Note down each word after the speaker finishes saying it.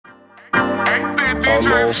I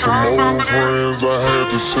lost some old friends, I had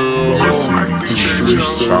to tell them. The streets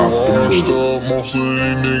stay washed up, most of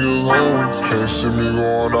these niggas hoes. Can't see me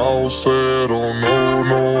going outside, oh no,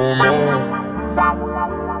 no, no.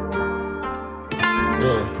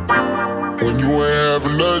 Yeah. When you ain't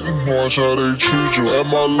having nothing, watch how they treat you. At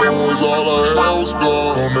my lowest, all I had was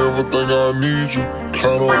God. Don't ever think I need you.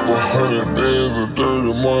 Count up 100 bands of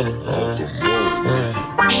dirty money.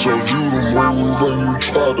 Showed you the move and you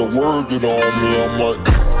tried to work it on me. I'm like,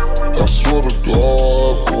 I swear to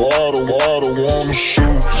God, I don't wanna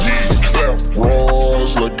shoot. Clap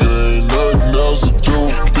rods like it ain't nothing else to do.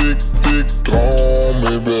 Thick on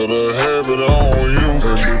me, better have it on you.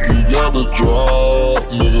 And if you got the drop,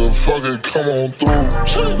 nigga, fuck it, come on through.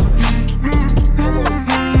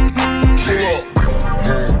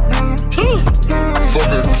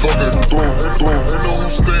 Fuck it, through. Ain't no who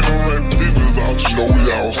staying on that people's out, you know we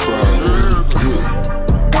outside.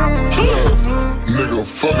 Nigga,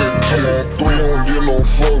 fuck it, come on through, you don't get no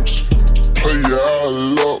fucks. Play you out of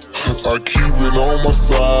luck. I keep it on my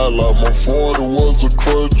side like my 40 was a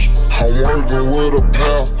crutch. I'm working with a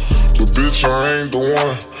pal, but bitch, I ain't the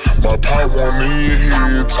one. My pop one in your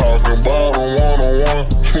head, talking about a one-on-one.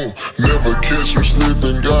 Never catch me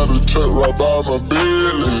slipping, got a tuck right by my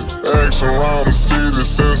belly. Action around the city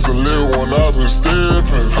since I live when I've been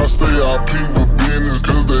stepping. I stay out people business,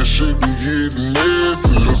 cause that shit be getting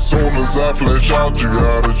nasty. As soon as I flash out, you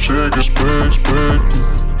gotta check it, expect it.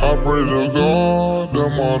 I pray to God that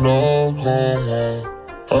my dog come home.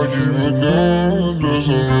 I keep a gun just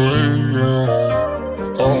to make it home.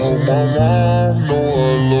 I hope my mom know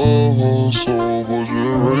I love her so, but you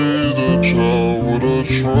raised a child with a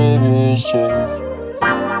troubled soul.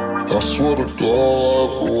 I swear to God,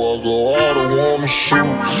 before I go, I don't wanna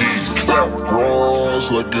shoot. Clap rods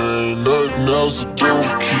like it ain't nothing else to do.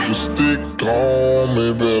 Keep a stick on me,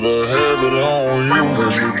 better have it on you. And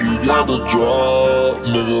if you got the drop,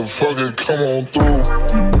 nigga, fuck it, come on through.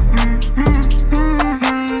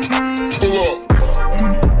 Pull up.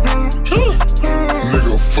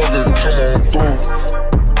 Nigga, fuck it, come on through.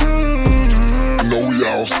 Know we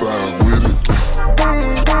outside with it.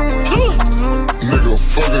 Nigga,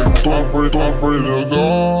 fuck it, I pray to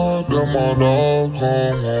God that my dog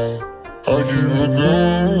come home. I keep a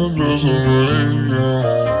gun just to make it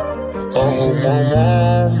home. I hope my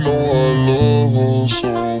mom know I love her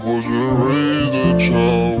so, but you raised a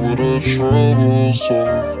child with a troubled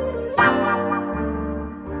soul.